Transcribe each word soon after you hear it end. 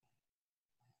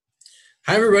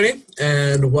Hi, everybody,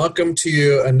 and welcome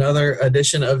to another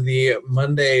edition of the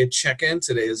Monday Check-In.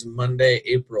 Today is Monday,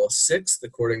 April 6th,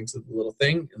 according to the little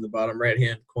thing in the bottom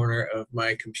right-hand corner of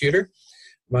my computer.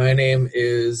 My name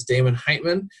is Damon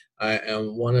Heitman. I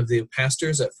am one of the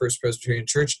pastors at First Presbyterian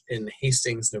Church in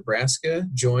Hastings, Nebraska,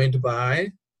 joined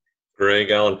by Greg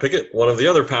Allen Pickett, one of the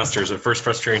other pastors at First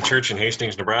Presbyterian Church in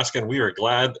Hastings, Nebraska, and we are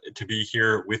glad to be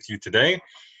here with you today.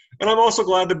 And I'm also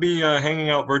glad to be hanging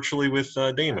out virtually with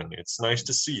Damon. It's nice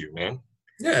to see you, man.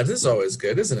 Yeah, it is always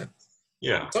good, isn't it?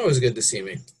 Yeah. It's always good to see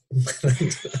me.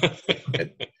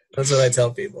 That's what I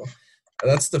tell people.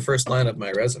 That's the first line of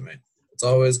my resume. It's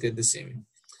always good to see me.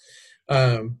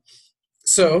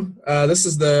 So this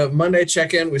is the Monday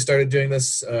check-in. We started doing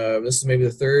this. This is maybe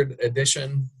the third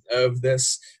edition of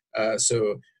this.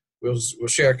 So we'll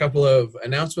share a couple of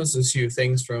announcements, a few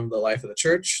things from the life of the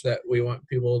church that we want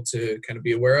people to kind of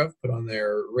be aware of, put on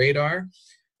their radar.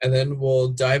 And then we'll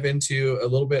dive into a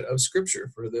little bit of scripture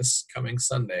for this coming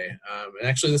Sunday. And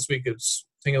actually this week it's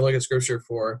taking a look at scripture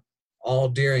for all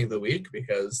during the week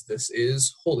because this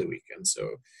is Holy Week. And so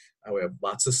we have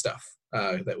lots of stuff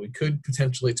that we could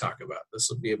potentially talk about. This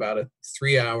will be about a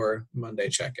 3-hour Monday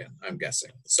check-in, I'm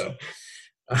guessing. So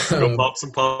go pop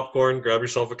some popcorn, grab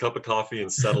yourself a cup of coffee,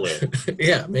 and settle in.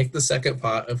 Yeah, make the second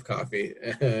pot of coffee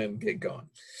and get going.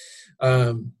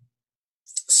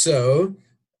 So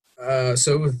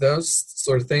with those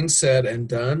sort of things said and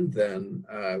done, then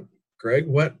Greg,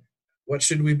 what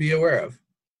should we be aware of?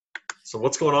 So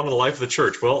what's going on in the life of the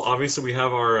church? Well, obviously we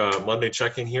have our Monday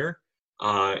check-in here.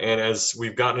 And as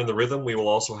we've gotten in the rhythm, we will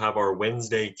also have our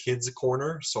Wednesday Kids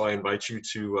Corner. So I invite you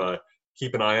to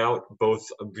keep an eye out both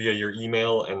via your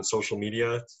email and social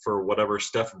media for whatever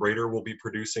Steph Brader will be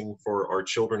producing for our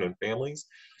children and families.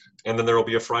 And then there will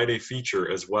be a Friday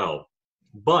feature as well.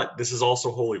 But this is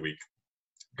also Holy Week.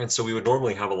 And so we would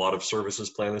normally have a lot of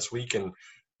services planned this week, and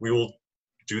we will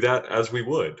do that as we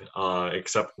would,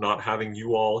 except not having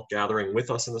you all gathering with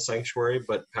us in the sanctuary.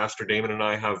 But Pastor Damon and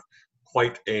I have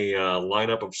quite a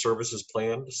lineup of services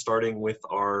planned, starting with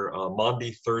our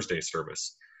Maundy Thursday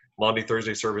service. Maundy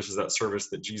Thursday service is that service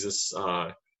that Jesus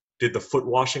did the foot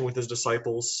washing with his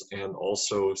disciples and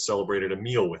also celebrated a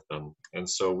meal with them. And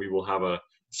so we will have a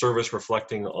service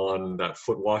reflecting on that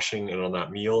foot washing and on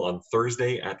that meal on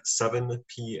Thursday at 7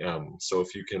 p.m. So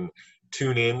if you can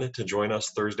tune in to join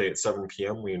us Thursday at 7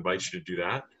 p.m., we invite you to do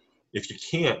that. If you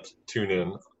can't tune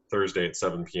in Thursday at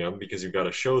 7 p.m. because you've got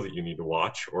a show that you need to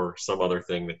watch or some other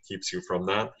thing that keeps you from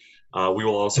that, we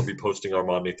will also be posting our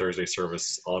Maundy Thursday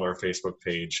service on our Facebook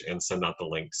page and send out the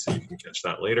link so you can catch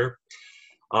that later.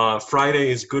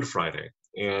 Friday is Good Friday.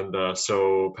 And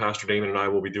so Pastor Damon and I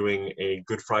will be doing a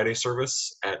Good Friday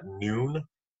service at noon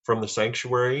from the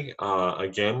sanctuary.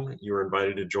 Again, you're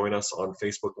invited to join us on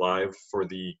Facebook Live for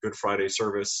the Good Friday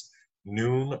service,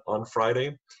 noon on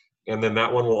Friday. And then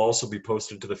that one will also be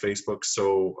posted to the Facebook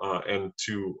and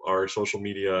to our social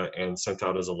media and sent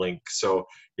out as a link. So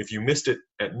if you missed it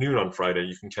at noon on Friday,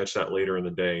 you can catch that later in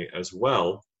the day as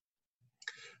well.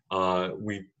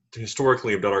 We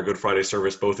historically have done our Good Friday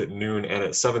service both at noon and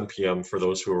at 7 p.m. for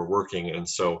those who are working. And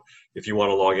so if you want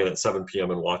to log in at 7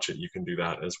 p.m. and watch it, you can do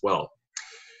that as well.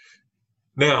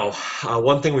 Now,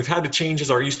 one thing we've had to change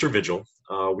is our Easter Vigil.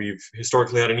 We've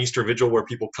historically had an Easter Vigil where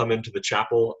people come into the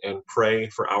chapel and pray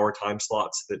for hour time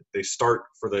slots that they start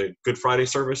for the Good Friday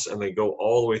service and they go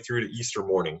all the way through to Easter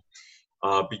morning.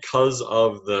 Because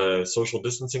of the social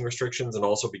distancing restrictions and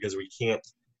also because we can't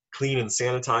clean and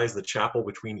sanitize the chapel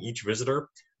between each visitor,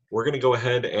 we're going to go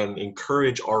ahead and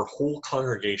encourage our whole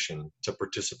congregation to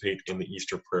participate in the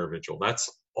Easter prayer vigil. That's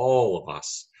all of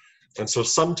us. And so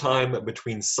sometime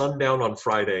between sundown on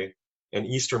Friday and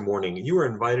Easter morning, you are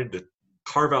invited to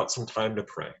carve out some time to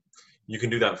pray. You can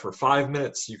do that for 5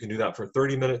 minutes. You can do that for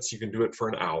 30 minutes. You can do it for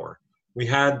an hour. We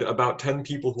had about 10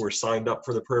 people who were signed up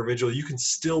for the prayer vigil. You can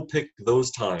still pick those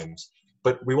times,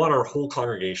 but we want our whole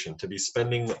congregation to be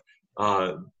spending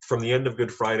from the end of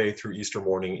Good Friday through Easter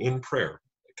morning in prayer,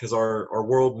 because our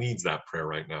world needs that prayer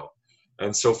right now.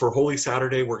 And so for Holy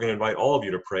Saturday, we're going to invite all of you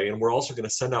to pray, and we're also going to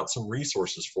send out some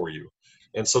resources for you.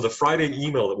 And so the Friday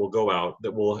email that will go out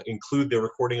that will include the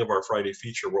recording of our Friday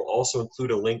feature will also include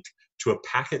a link to a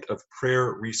packet of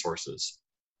prayer resources.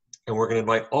 And we're going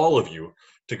to invite all of you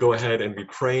to go ahead and be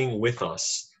praying with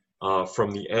us from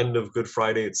the end of Good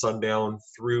Friday at sundown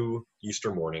through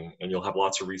Easter morning, and you'll have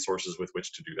lots of resources with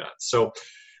which to do that. So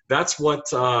that's what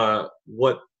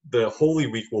the Holy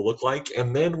Week will look like,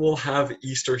 and then we'll have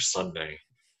Easter Sunday.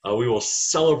 We will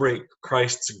celebrate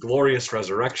Christ's glorious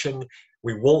resurrection.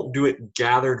 We won't do it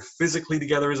gathered physically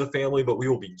together as a family, but we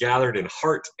will be gathered in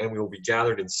heart and we will be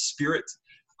gathered in spirit.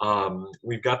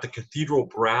 We've got the cathedral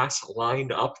brass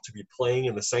lined up to be playing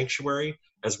in the sanctuary,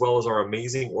 as well as our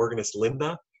amazing organist,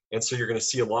 Linda. And so you're going to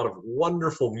see a lot of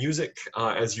wonderful music,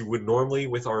 as you would normally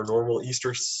with our normal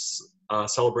Easter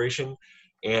celebration.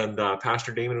 And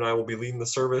Pastor Damon and I will be leading the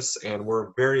service, and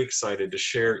we're very excited to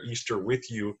share Easter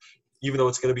with you. Even though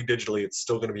it's going to be digitally, it's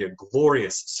still going to be a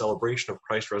glorious celebration of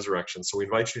Christ's resurrection. So we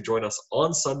invite you to join us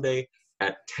on Sunday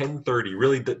at 10:30.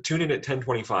 Really, tune in at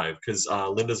 10:25 because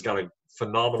Linda's got a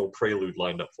phenomenal prelude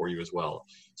lined up for you as well.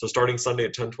 So starting Sunday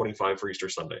at 10:25 for Easter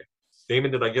Sunday.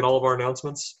 Damon, did I get all of our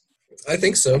announcements? I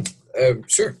think so.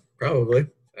 Sure, probably.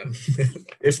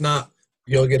 If not,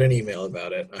 you'll get an email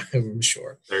about it, I'm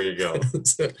sure. There you go.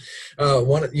 So,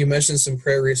 you mentioned some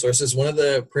prayer resources. One of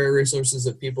the prayer resources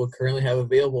that people currently have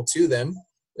available to them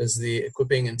is the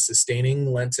Equipping and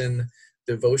Sustaining Lenten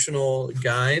devotional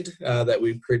guide that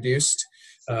we produced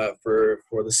for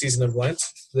the season of Lent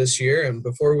this year. And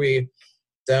before we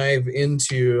dive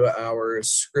into our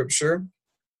scripture,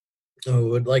 I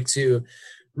would like to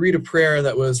read a prayer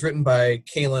that was written by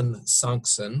Kaylin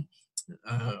Sonkson,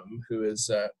 who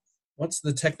is, what's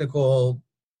the technical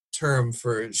term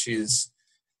for, She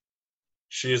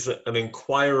is an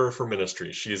inquirer for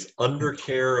ministry. She is under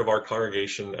care of our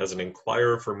congregation as an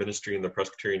inquirer for ministry in the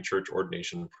Presbyterian Church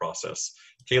ordination process.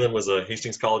 Kaylin was a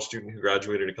Hastings College student who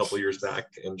graduated a couple years back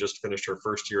and just finished her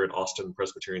first year at Austin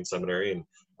Presbyterian Seminary, and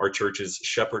our church is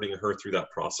shepherding her through that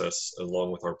process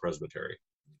along with our presbytery.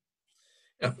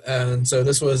 Yeah, and so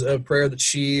this was a prayer that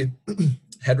she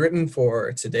had written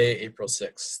for today, April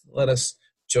 6th. Let us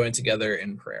join together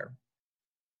in prayer.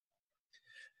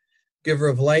 Giver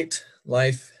of light,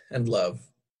 life, and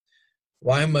love,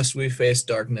 why must we face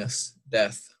darkness,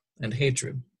 death, and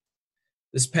hatred?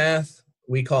 This path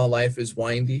we call life is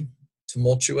windy,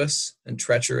 tumultuous, and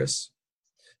treacherous.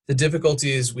 The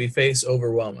difficulties we face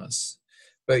overwhelm us.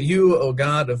 But you, O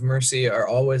God of mercy, are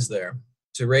always there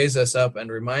to raise us up and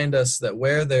remind us that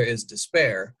where there is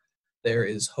despair, there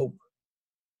is hope.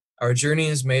 Our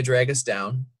journeys may drag us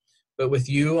down, but with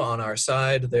you on our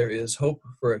side, there is hope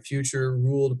for a future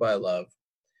ruled by love.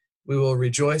 We will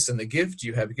rejoice in the gift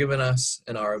you have given us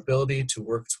and our ability to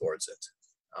work towards it.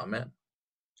 Amen.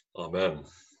 Amen.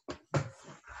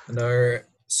 And our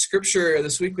scripture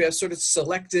this week, we have sort of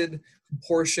selected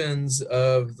portions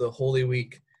of the Holy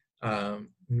Week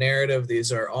narrative.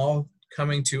 These are all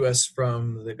coming to us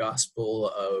from the Gospel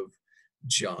of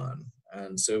John.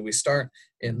 And so we start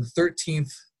in the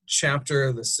 13th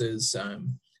chapter. This is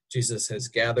Jesus has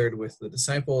gathered with the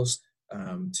disciples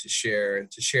to share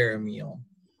a meal.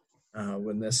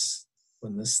 When this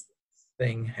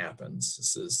thing happens,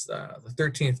 this is the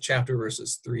 13th chapter,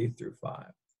 verses 3 through 5.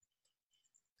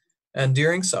 And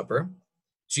during supper,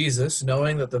 Jesus,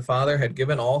 knowing that the Father had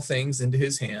given all things into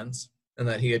his hands, and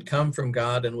that he had come from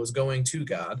God and was going to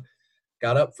God,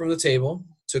 got up from the table,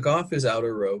 took off his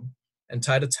outer robe, and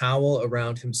tied a towel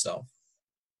around himself.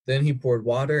 Then he poured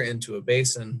water into a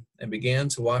basin and began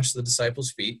to wash the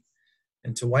disciples' feet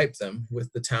and to wipe them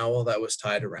with the towel that was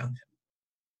tied around him.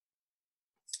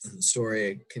 And the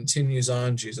story continues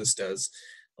on. Jesus does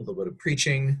a little bit of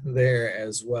preaching there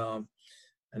as well.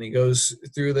 And he goes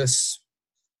through this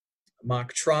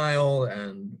mock trial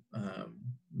and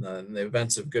the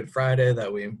events of Good Friday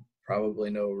that we probably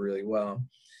know really well.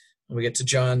 And we get to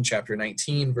John chapter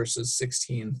 19, verses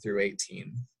 16 through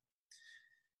 18.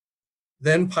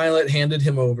 Then Pilate handed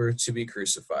him over to be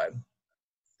crucified.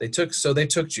 They took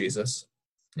Jesus,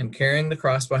 and carrying the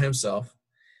cross by himself,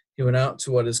 he went out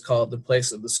to what is called the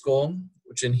place of the skull,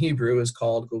 which in Hebrew is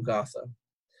called Golgotha.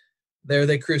 There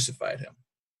they crucified him,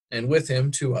 and with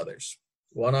him 2 others,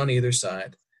 one on either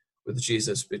side, with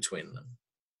Jesus between them.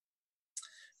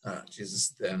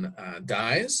 Jesus then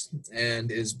dies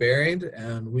and is buried,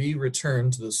 and we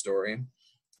return to the story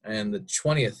in the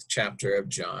 20th chapter of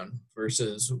John,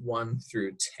 verses 1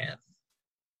 through 10.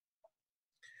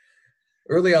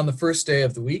 Early on the first day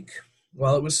of the week,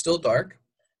 while it was still dark,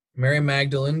 Mary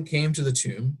Magdalene came to the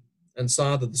tomb and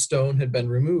saw that the stone had been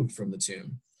removed from the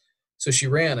tomb. So she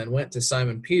ran and went to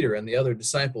Simon Peter and the other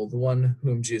disciple, the one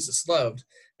whom Jesus loved,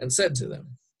 and said to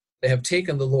them, "They have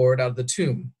taken the Lord out of the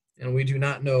tomb, and we do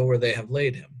not know where they have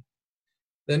laid him."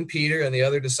 Then Peter and the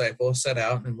other disciple set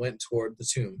out and went toward the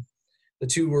tomb. The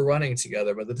 2 were running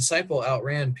together, but the disciple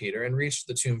outran Peter and reached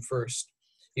the tomb first.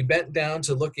 He bent down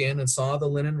to look in and saw the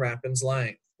linen wrappings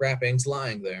lying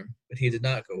there, but he did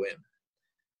not go in.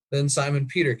 Then Simon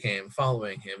Peter came,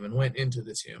 following him, and went into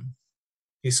the tomb.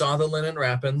 He saw the linen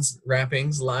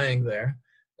wrappings lying there,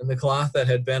 and the cloth that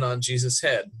had been on Jesus'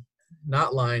 head,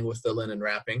 not lying with the linen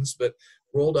wrappings, but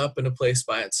rolled up in a place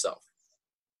by itself.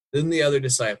 Then the other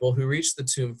disciple, who reached the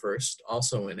tomb first,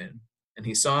 also went in, And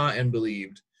he saw and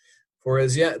believed. For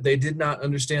as yet they did not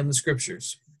understand the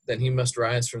scriptures, that he must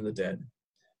rise from the dead.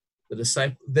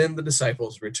 Then the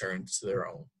disciples returned to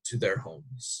their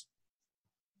homes.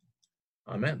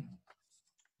 Amen.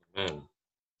 Amen.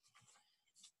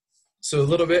 So a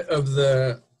little bit of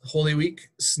the Holy Week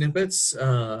snippets.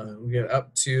 We get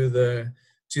up to the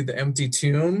empty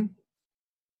tomb.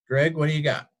 Greg, what do you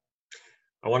got?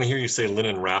 I want to hear you say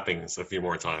linen wrappings a few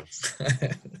more times.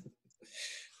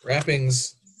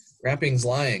 Wrappings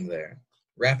lying there.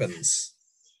 Wrappings.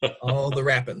 All the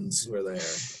wrappings were there.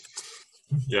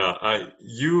 Yeah,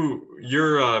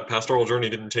 your pastoral journey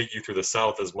didn't take you through the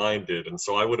South as mine did, and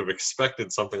so I would have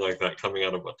expected something like that coming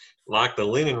out of like the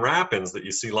linen wrappings that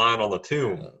you see lying on the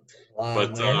tomb.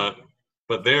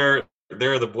 But there,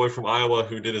 the boy from Iowa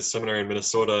who did his seminary in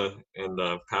Minnesota and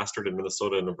pastored in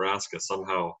Minnesota and Nebraska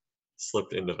somehow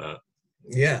slipped into that.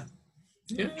 Yeah.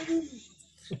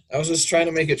 I was just trying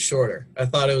to make it shorter. I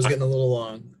thought it was getting a little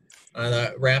long. I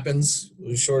thought wrappings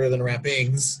was shorter than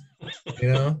wrappings.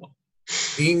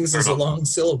 Ings is a long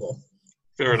syllable.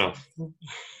 Fair enough.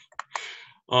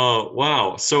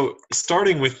 Wow. So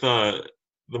starting with the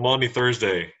Maundy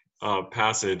Thursday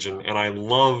passage, and I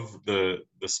love the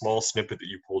small snippet that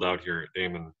you pulled out here,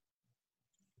 Damon.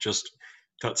 Just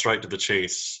cuts right to the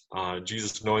chase.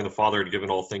 Jesus, knowing the Father had given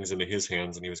all things into his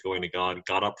hands and he was going to God,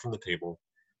 got up from the table,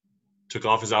 took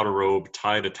off his outer robe,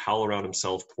 tied a towel around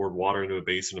himself, poured water into a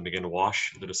basin, and began to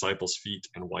wash the disciples' feet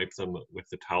and wipe them with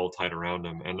the towel tied around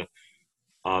him. And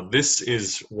this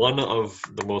is one of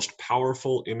the most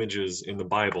powerful images in the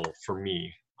Bible for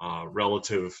me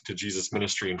relative to Jesus'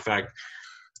 ministry. In fact,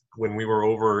 when we were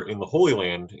over in the Holy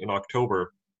Land in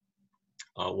October,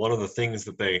 one of the things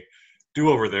that they do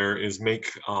over there is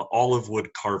make olive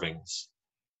wood carvings.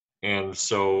 And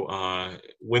so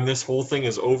when this whole thing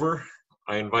is over,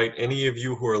 I invite any of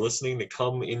you who are listening to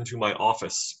come into my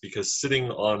office, because sitting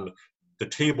on the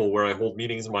table where I hold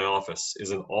meetings in my office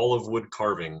is an olive wood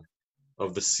carving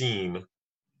of the scene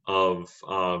of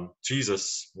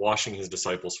Jesus washing his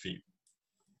disciples' feet.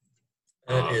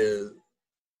 It is.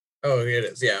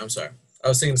 Yeah, I'm sorry. I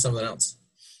was thinking something else.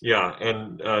 Yeah,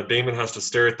 and Damon has to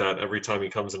stare at that every time he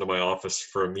comes into my office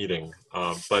for a meeting.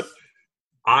 But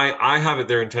I have it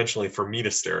there intentionally for me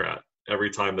to stare at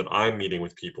every time that I'm meeting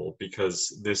with people,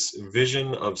 because this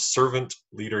vision of servant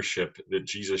leadership that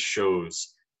Jesus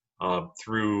shows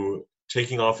through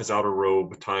taking off his outer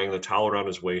robe, tying the towel around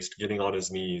his waist, getting on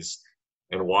his knees,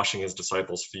 and washing his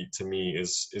disciples' feet, to me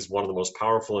is one of the most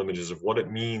powerful images of what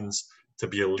it means to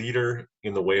be a leader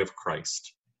in the way of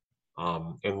Christ.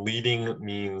 And leading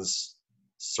means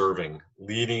serving.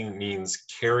 Leading means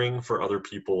caring for other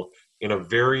people in a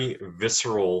very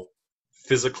visceral,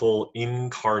 physical,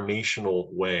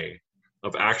 incarnational way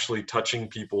of actually touching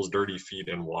people's dirty feet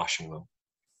and washing them.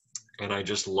 And I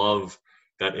just love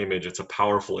that image. It's a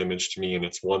powerful image to me, and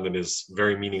it's one that is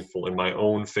very meaningful in my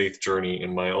own faith journey,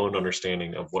 in my own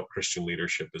understanding of what Christian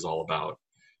leadership is all about.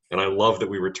 And I love that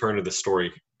we return to this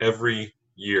story every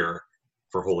year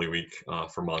for Holy Week,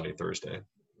 for Maundy Thursday.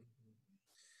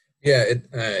 Yeah,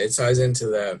 it ties into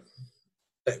that.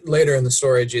 Later in the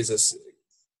story, Jesus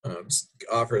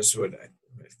offers what.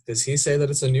 Does he say that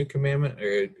it's a new commandment,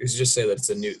 or does he just say that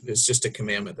it's just a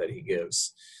commandment that he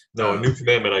gives? No, a new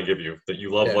commandment I give you, that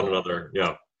you love one another.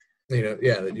 Yeah.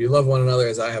 That you love one another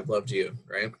as I have loved you,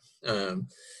 right?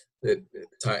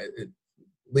 It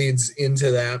leads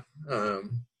into that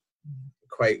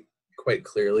quite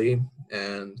clearly,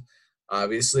 and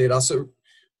obviously it also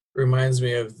reminds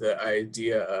me of the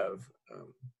idea of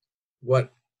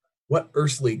what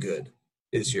earthly good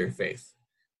is your faith,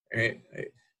 right?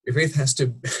 Your faith has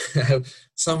to have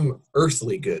some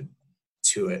earthly good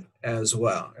to it as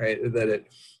well, right?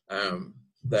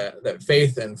 That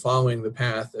faith and following the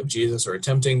path of Jesus, or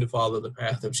attempting to follow the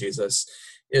path of Jesus,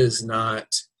 is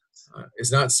not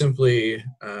simply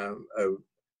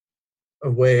a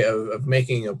way of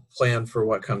making a plan for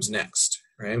what comes next,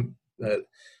 right? That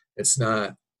it's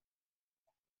not.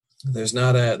 There's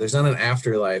not an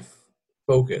afterlife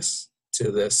focus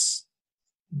to this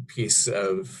piece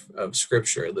of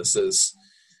scripture. This is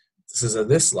a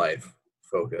this life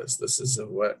focus. This is a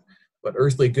what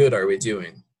earthly good are we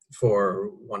doing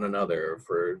for one another, or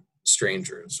for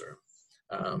strangers,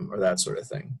 or that sort of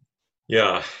thing.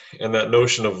 Yeah, and that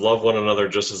notion of love one another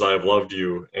just as I have loved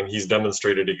you, and he's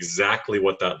demonstrated exactly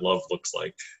what that love looks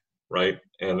like, right?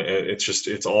 And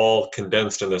it's all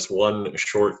condensed in this one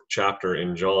short chapter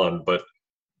in John, but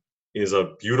is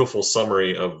a beautiful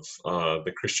summary of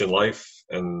the Christian life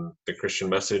and the Christian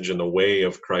message and the way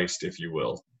of Christ, if you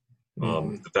will.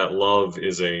 That love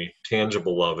is a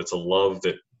tangible love. It's a love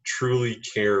that truly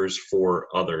cares for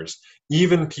others,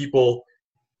 even people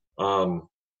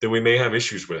that we may have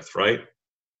issues with, right?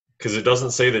 Because it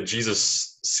doesn't say that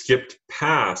Jesus skipped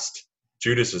past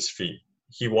Judas's feet.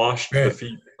 He washed the Right.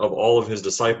 feet of all of his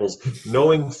disciples,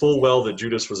 knowing full well that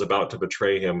Judas was about to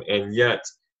betray him, and yet,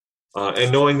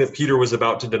 and knowing that Peter was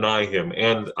about to deny him.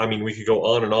 And I mean, we could go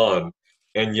on,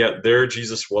 and yet there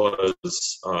Jesus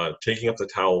was taking up the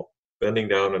towel, bending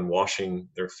down, and washing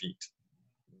their feet.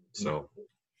 So,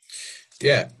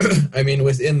 Yeah, I mean,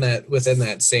 within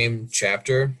that same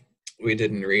chapter, we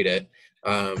didn't read it.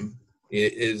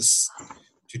 It is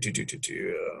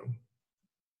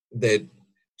that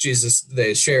Jesus,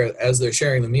 they share, as they're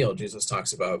sharing the meal, Jesus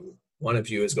talks about, one of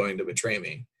you is going to betray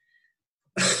me.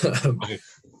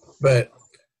 but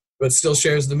still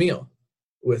shares the meal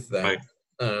with them. right.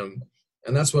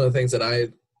 And that's one of the things that I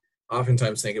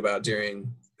oftentimes think about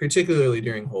particularly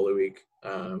during Holy Week,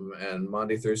 and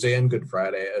Maundy, Thursday, and Good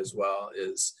Friday as well,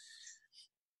 is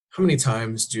how many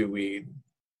times do we,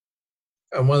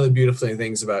 and one of the beautiful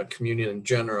things about communion in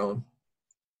general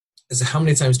is how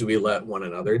many times do we let one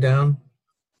another down?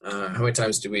 How many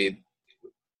times do we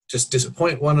just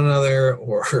disappoint one another,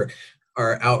 or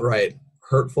are outright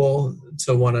hurtful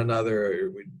to one another, or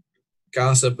we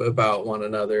gossip about one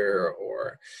another,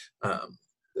 or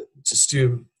just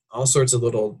do all sorts of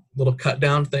little cut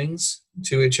down things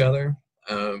to each other,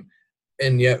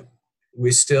 and yet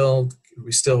we still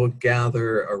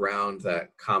gather around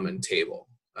that common table,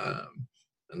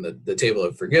 and the table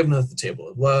of forgiveness, the table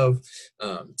of love,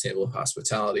 the table of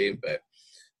hospitality, but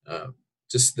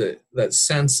just that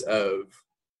sense of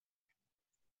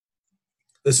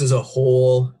this is a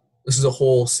whole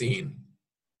scene,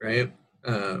 right?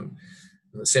 In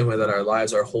the same way that our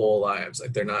lives are whole lives,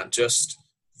 like they're not just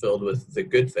filled with the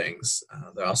good things,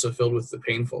 they're also filled with the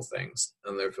painful things,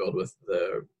 and they're filled with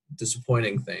the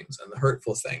disappointing things and the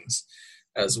hurtful things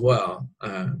as well.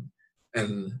 And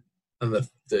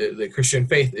the Christian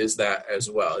faith is that as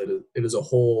well. It is a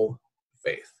whole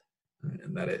faith,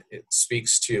 and that it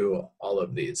speaks to all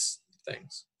of these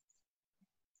things.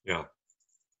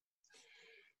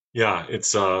 Yeah,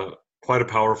 it's quite a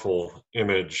powerful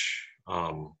image,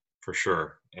 for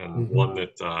sure, and Mm-hmm. one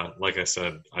that, like I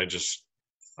said,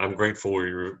 I'm grateful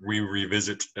we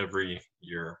revisit every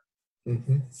year.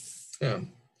 Mm-hmm. Yeah.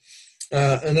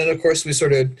 And then, of course, we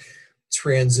sort of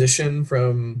transition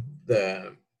from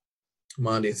the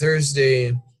Maundy,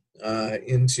 Thursday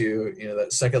into,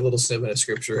 that second little snippet of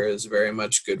scripture is very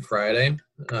much Good Friday.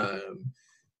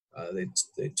 They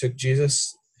took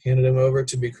Jesus, handed him over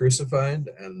to be crucified,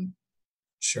 and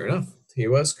sure enough, he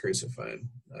was crucified.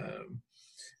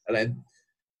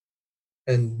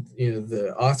 And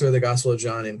the author of the Gospel of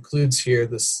John includes here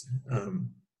this.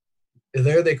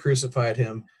 There they crucified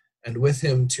him, and with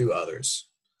him 2 others,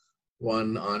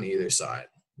 one on either side,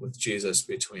 with Jesus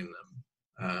between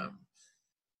them,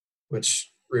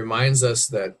 which reminds us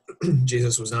that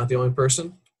Jesus was not the only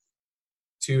person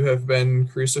to have been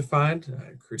crucified.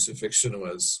 Crucifixion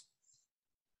was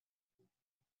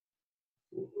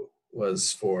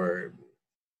for,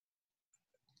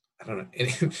 I don't know,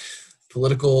 any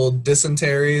political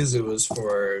dysenteries. It was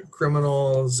for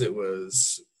criminals. It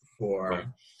was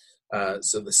for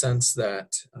so the sense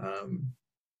that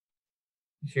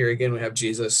here again we have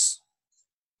Jesus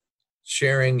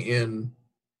sharing in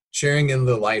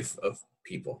the life of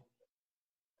people,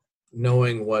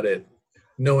 knowing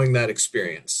that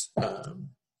experience,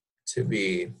 to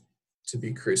be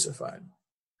crucified.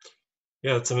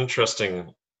 Yeah, it's an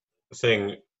interesting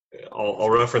thing. I'll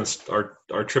reference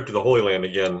our trip to the Holy Land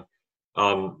again.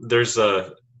 There's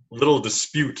a little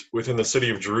dispute within the city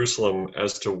of Jerusalem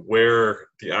as to where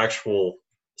the actual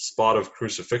spot of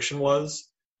crucifixion was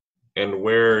and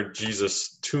where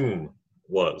Jesus' tomb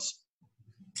was.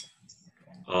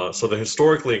 So the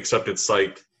historically accepted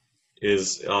site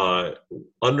is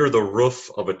under the roof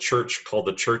of a church called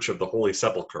the Church of the Holy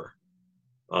Sepulchre.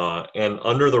 And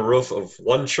under the roof of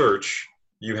one church,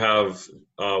 you have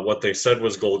what they said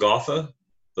was Golgotha,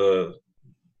 the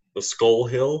skull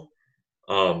hill,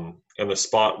 and the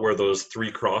spot where those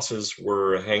 3 crosses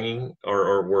were hanging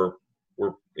or were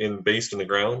based in the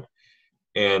ground.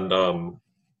 And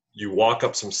you walk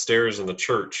up some stairs in the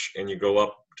church, and you go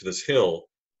up to this hill,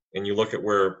 and you look at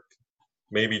where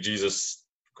maybe Jesus'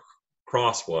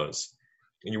 cross was.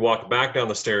 And you walk back down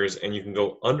the stairs, and you can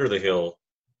go under the hill,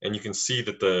 and you can see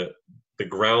that the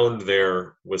ground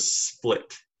there was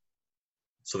split.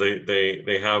 So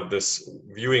they have this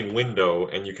viewing window,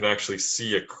 and you can actually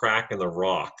see a crack in the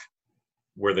rock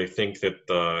where they think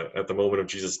that at the moment of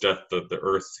Jesus' death, the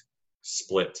earth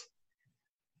split.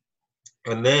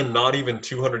 And then not even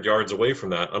 200 yards away from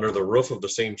that, under the roof of the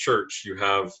same church, you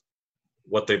have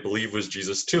what they believe was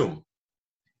Jesus' tomb.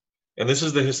 And this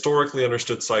is the historically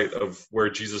understood site of where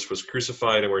Jesus was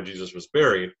crucified and where Jesus was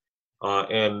buried.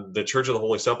 And the Church of the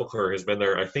Holy Sepulchre has been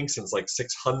there, I think, since like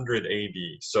 600 AD.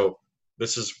 So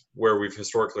this is where we've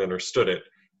historically understood it.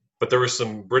 But there were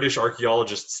some British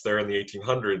archaeologists there in the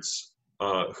 1800s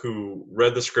who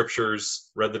read the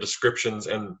scriptures, read the descriptions,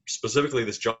 and specifically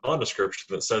this John description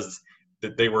that says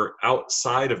that they were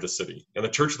outside of the city. And the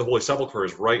Church of the Holy Sepulchre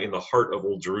is right in the heart of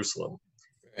Old Jerusalem.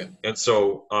 Right. And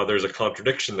so there's a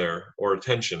contradiction there, or a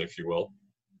tension, if you will.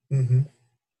 Mm-hmm.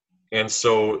 And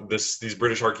so these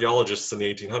British archaeologists in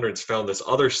the 1800s found this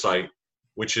other site,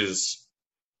 which is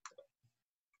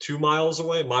 2 miles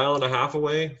away, mile and a half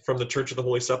away from the Church of the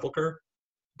Holy Sepulchre,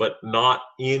 but not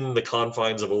in the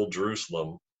confines of Old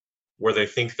Jerusalem, where they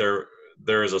think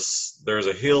there's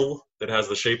a hill that has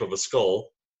the shape of a skull,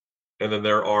 and then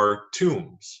there are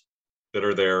tombs that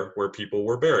are there where people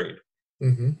were buried.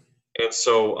 Mm-hmm. And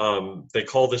so they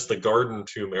call this the Garden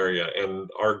Tomb area, and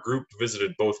our group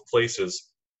visited both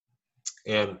places.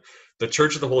 And the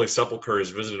Church of the Holy Sepulchre is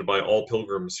visited by all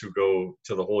pilgrims who go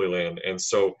to the Holy Land. And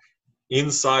so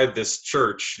inside this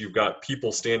church, you've got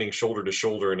people standing shoulder to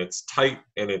shoulder, and it's tight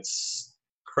and it's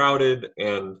crowded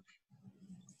and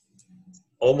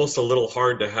almost a little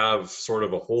hard to have sort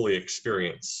of a holy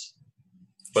experience.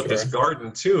 But this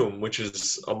Garden Tomb, which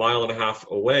is a mile and a half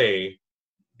away,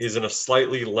 is in a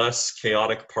slightly less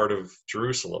chaotic part of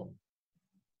Jerusalem.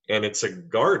 And it's a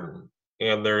garden,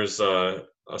 and there's a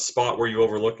spot where you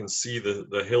overlook and see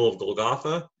the hill of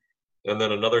Golgotha, and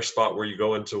then another spot where you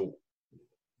go into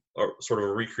a sort of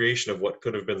a recreation of what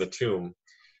could have been the tomb.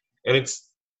 And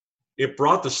it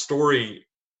brought the story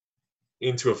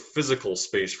into a physical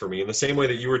space for me, in the same way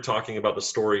that you were talking about the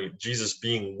story, Jesus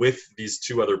being with these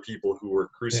two other people who were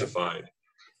crucified. Yeah.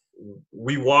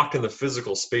 We walked in the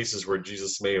physical spaces where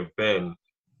Jesus may have been,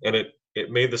 and it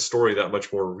made the story that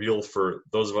much more real for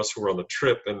those of us who were on the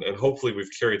trip, and hopefully we've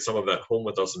carried some of that home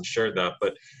with us and shared that.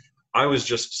 But I was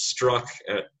just struck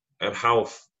at how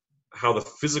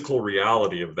the physical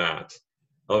reality of that,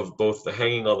 of both the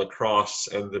hanging on the cross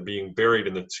and the being buried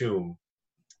in the tomb,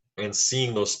 and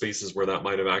seeing those spaces where that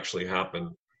might have actually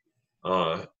happened,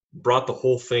 brought the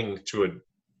whole thing to a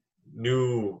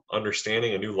new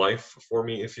understanding, a new life for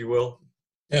me, if you will.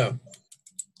 Yeah.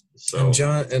 So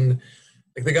and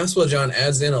like the Gospel of John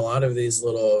adds in a lot of these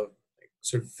little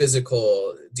sort of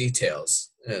physical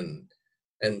details and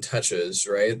touches,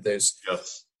 right? There's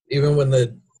even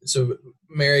when so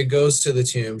Mary goes to the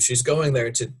tomb, she's going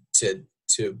there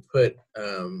to put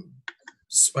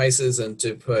spices and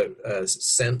to put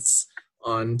scents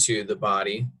onto the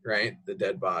body, right? The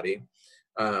dead body,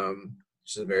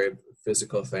 which is a very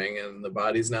physical thing, and the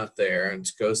body's not there, and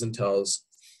she goes and tells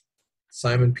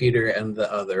Simon Peter and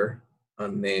the other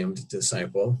unnamed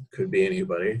disciple, could be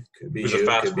anybody, could be who's you, a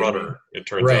fast could be runner, me. it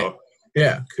turns out.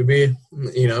 Yeah, could be,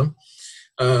 and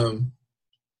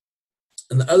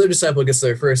the other disciple gets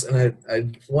there first, and I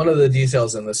one of the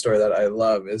details in the story that I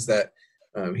love is that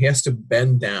he has to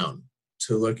bend down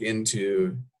to look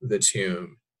into the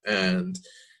tomb, and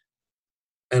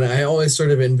I always sort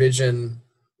of envision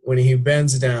when he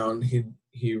bends down,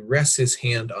 he rests his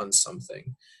hand on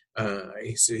something.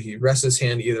 So he rests his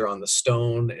hand either on the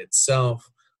stone itself,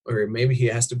 or maybe he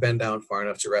has to bend down far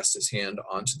enough to rest his hand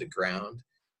onto the ground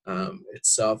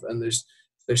itself. And there's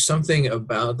something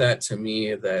about that to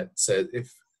me that says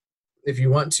if you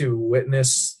want to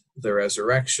witness the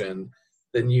resurrection,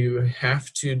 then you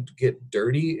have to get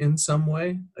dirty in some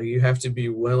way. You have to be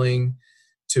willing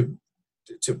to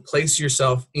place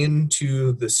yourself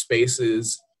into the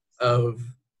spaces of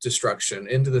destruction,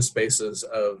 into the spaces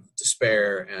of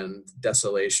despair and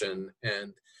desolation,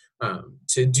 and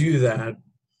to do that,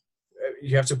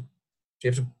 you have to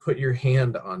put your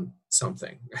hand on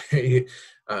something. You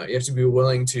have to be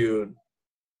willing to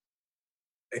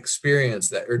experience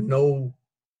that, or know,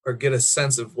 or get a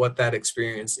sense of what that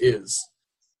experience is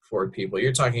for people.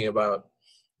 You're talking about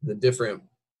the different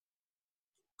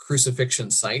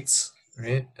crucifixion sites,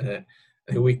 right?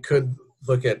 We could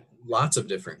look at lots of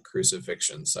different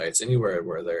crucifixion sites, anywhere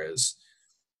where there is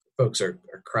folks are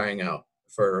crying out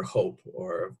for hope,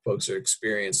 or folks are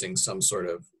experiencing some sort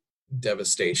of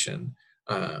devastation,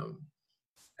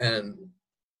 and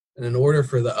in order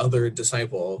for the other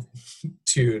disciple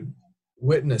to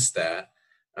witness that,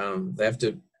 they have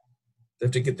to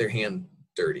get their hand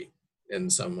dirty in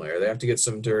some way, or they have to get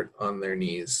some dirt on their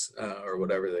knees, or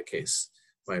whatever the case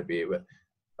might be. But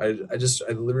I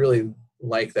really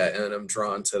like that, and I'm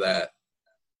drawn to that,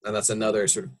 and that's another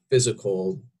sort of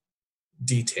physical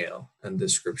detail and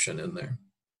description in there.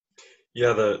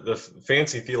 Yeah, the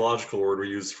fancy theological word we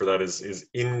use for that is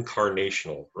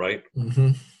incarnational, right?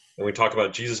 Mm-hmm. And we talk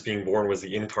about Jesus being born was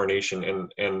the incarnation,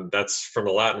 and that's from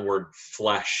the Latin word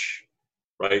flesh,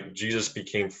 right? Jesus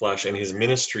became flesh, and his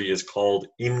ministry is called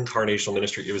incarnational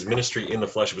ministry. It was ministry in the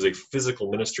flesh. It was a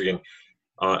physical ministry. And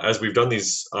as we've done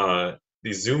these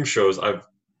Zoom shows,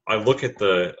 I look at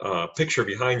the picture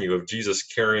behind you of Jesus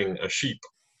carrying a sheep.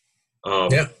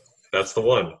 Yeah. That's the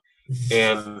one.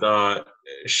 And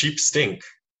sheep stink.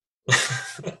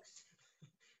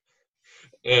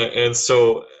 and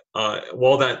so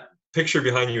while that picture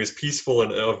behind you is peaceful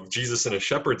and of Jesus in a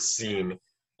shepherd's scene,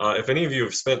 if any of you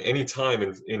have spent any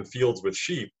time in fields with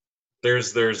sheep, they're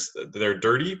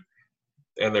dirty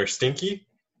and they're stinky,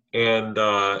 and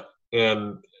for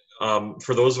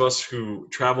those of us who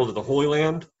traveled to the Holy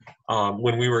Land,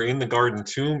 when we were in the Garden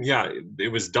Tomb, yeah,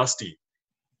 it was dusty,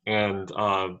 and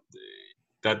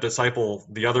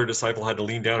the other disciple had to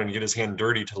lean down and get his hand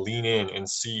dirty to lean in and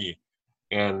see.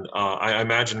 And I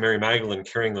imagine Mary Magdalene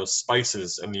carrying those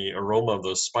spices and the aroma of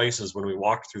those spices. When we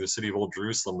walked through the city of Old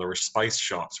Jerusalem, there were spice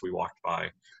shops we walked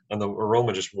by, and the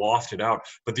aroma just wafted out.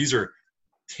 But these are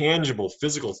tangible,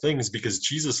 physical things, because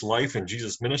Jesus' life and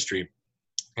Jesus' ministry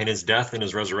and his death and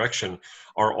his resurrection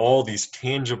are all these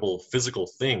tangible, physical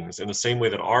things, in the same way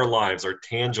that our lives are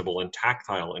tangible and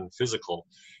tactile and physical.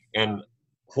 And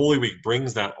Holy Week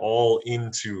brings that all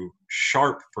into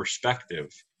sharp perspective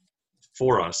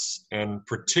for us, and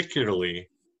particularly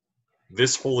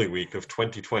this Holy Week of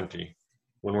 2020,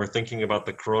 when we're thinking about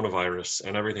the coronavirus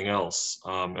and everything else,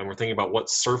 and we're thinking about what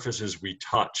surfaces we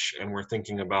touch, and we're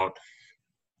thinking about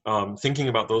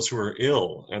those who are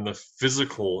ill and the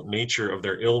physical nature of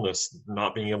their illness,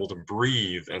 not being able to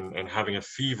breathe and having a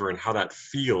fever and how that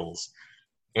feels.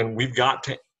 And we've got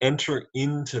to enter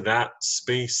into that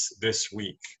space this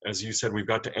week. As you said, we've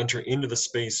got to enter into the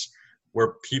space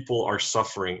where people are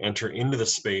suffering, enter into the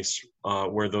space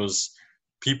where those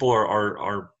people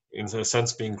are in a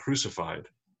sense being crucified,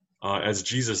 as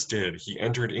Jesus did. He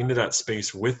entered into that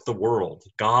space with the world,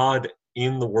 God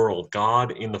in the world,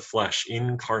 God in the flesh,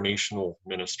 incarnational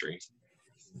ministry.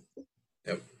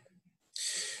 Yep.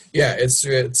 Yeah, it's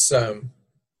kind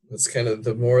of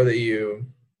the more that you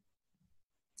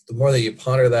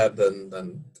ponder that,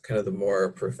 then kind of the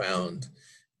more profound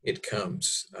it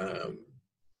comes.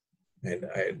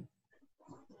 And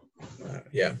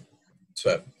yeah,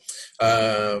 so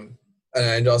and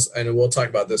we'll talk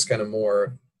about this kind of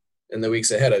more in the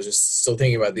weeks ahead. I was just still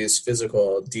thinking about these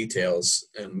physical details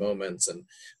and moments, and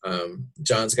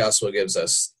John's gospel gives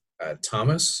us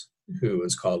Thomas, who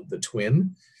is called the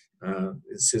twin.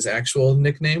 Is his actual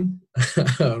nickname.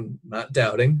 Not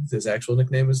doubting, his actual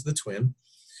nickname is the twin.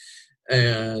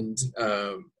 And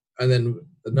then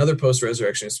another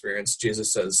post-resurrection experience,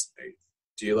 Jesus says, hey,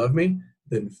 do you love me?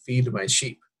 Then feed my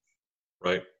sheep.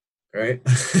 Right. Well,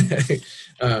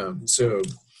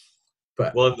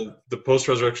 the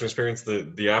post-resurrection experience,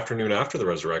 the afternoon after the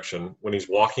resurrection, when he's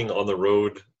walking on the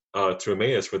road to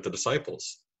Emmaus with the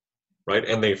disciples, right?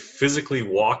 And they physically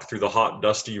walk through the hot,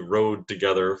 dusty road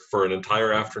together for an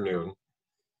entire afternoon,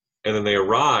 and then they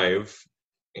arrive,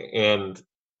 and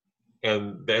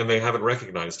they haven't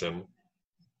recognized him.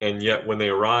 And yet when they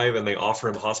arrive and they offer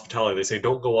him hospitality, they say,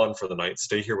 don't go on for the night,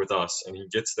 stay here with us. And he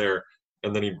gets there,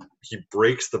 and then he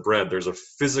breaks the bread. There's a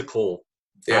physical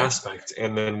aspect.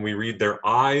 And then we read, their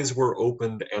eyes were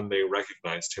opened and they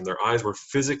recognized him. Their eyes were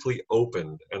physically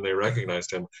opened and they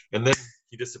recognized him. And then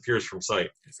he disappears from sight,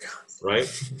 right?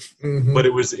 Mm-hmm. But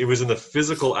it was in the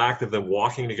physical act of them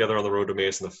walking together on the road to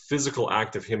Emmaus, and the physical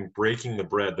act of him breaking the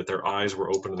bread, that their eyes were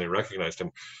open and they recognized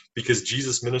him. Because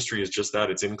Jesus' ministry is just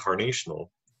that, it's incarnational.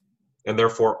 And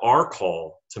therefore, our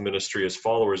call to ministry as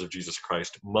followers of Jesus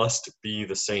Christ must be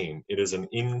the same. It is an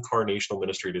incarnational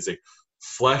ministry. It is a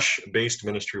flesh-based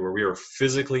ministry where we are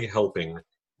physically helping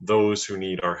those who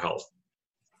need our help.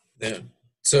 Yeah.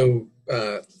 So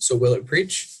will it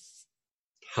preach?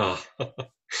 I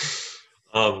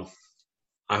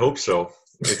hope so.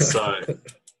 It's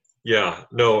yeah.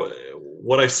 No.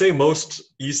 What I say most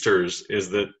Easters is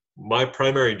that my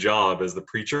primary job as the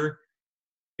preacher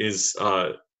is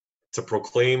to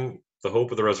proclaim the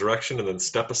hope of the resurrection and then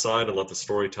step aside and let the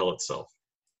story tell itself.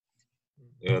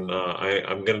 And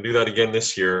I'm going to do that again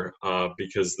this year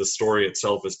because the story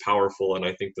itself is powerful, and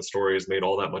I think the story is made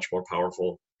all that much more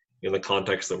powerful in the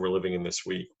context that we're living in this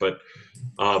week. But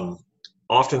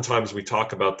oftentimes we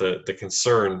talk about the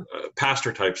concern,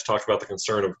 pastor types talk about the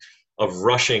concern of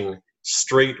rushing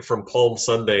straight from Palm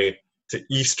Sunday to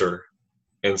Easter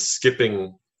and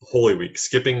skipping Holy Week,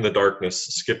 skipping the darkness,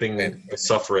 skipping the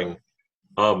suffering.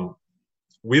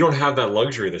 we don't have that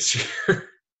luxury this year.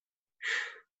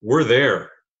 We're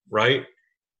there, right?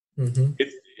 Mm-hmm.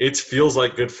 It feels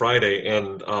like Good Friday,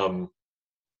 and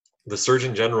the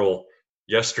Surgeon General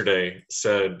yesterday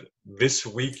said this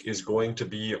week is going to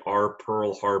be our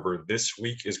Pearl Harbor. This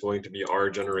week is going to be our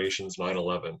generation's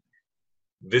 9/11.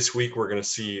 This week we're going to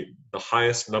see the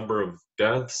highest number of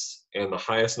deaths and the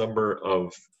highest number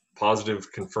of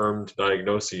positive confirmed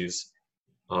diagnoses,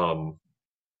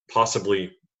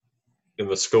 possibly in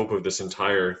the scope of this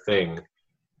entire thing.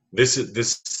 This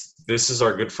is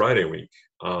our Good Friday week.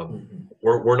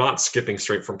 We're not skipping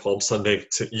straight from Palm Sunday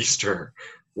to Easter.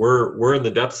 We're in the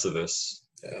depths of this,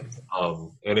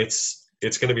 and it's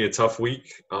going to be a tough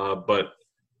week. But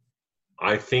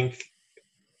I think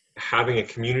having a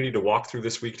community to walk through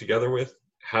this week together with,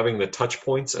 having the touch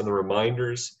points and the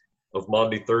reminders of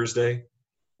Maundy Thursday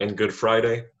and Good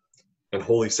Friday and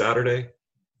Holy Saturday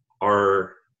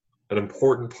are an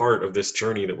important part of this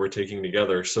journey that we're taking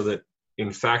together, so that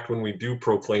in fact, when we do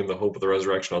proclaim the hope of the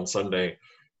resurrection on Sunday,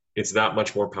 it's that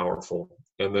much more powerful.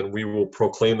 And then we will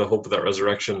proclaim the hope of that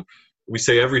resurrection. We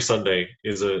say every Sunday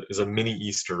is a mini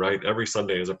Easter, right? Every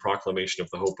Sunday is a proclamation of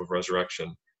the hope of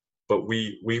resurrection. But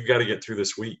we've got to get through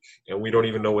this week, and we don't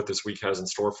even know what this week has in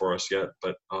store for us yet,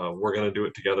 but we're going to do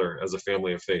it together as a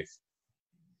family of faith.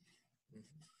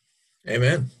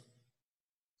 Amen.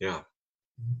 Yeah.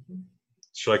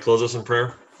 Should I close us in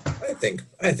prayer? I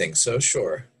think so,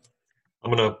 sure.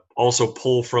 I'm going to also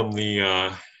pull from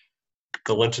the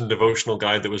Lenten devotional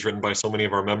guide that was written by so many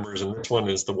of our members, and this one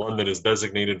is the one that is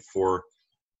designated for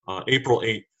April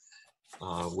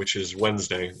 8th, which is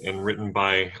Wednesday, and written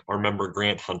by our member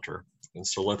Grant Hunter. And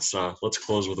so let's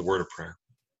close with a word of prayer.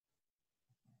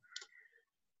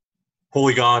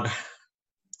 Holy God,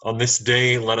 on this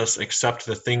day, let us accept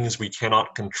the things we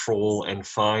cannot control and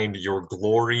find your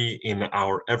glory in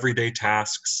our everyday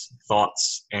tasks,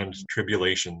 thoughts, and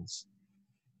tribulations.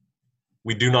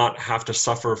 We do not have to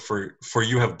suffer, for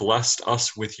you have blessed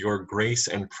us with your grace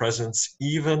and presence,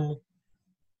 even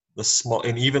the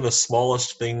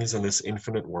smallest things in this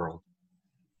infinite world.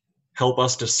 Help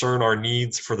us discern our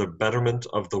needs for the betterment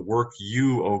of the work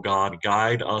you, O God,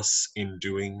 guide us in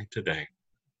doing today.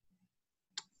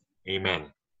 Amen.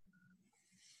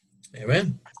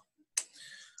 Amen.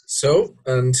 So,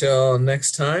 until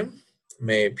next time,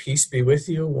 may peace be with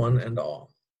you, one and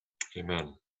all.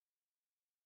 Amen.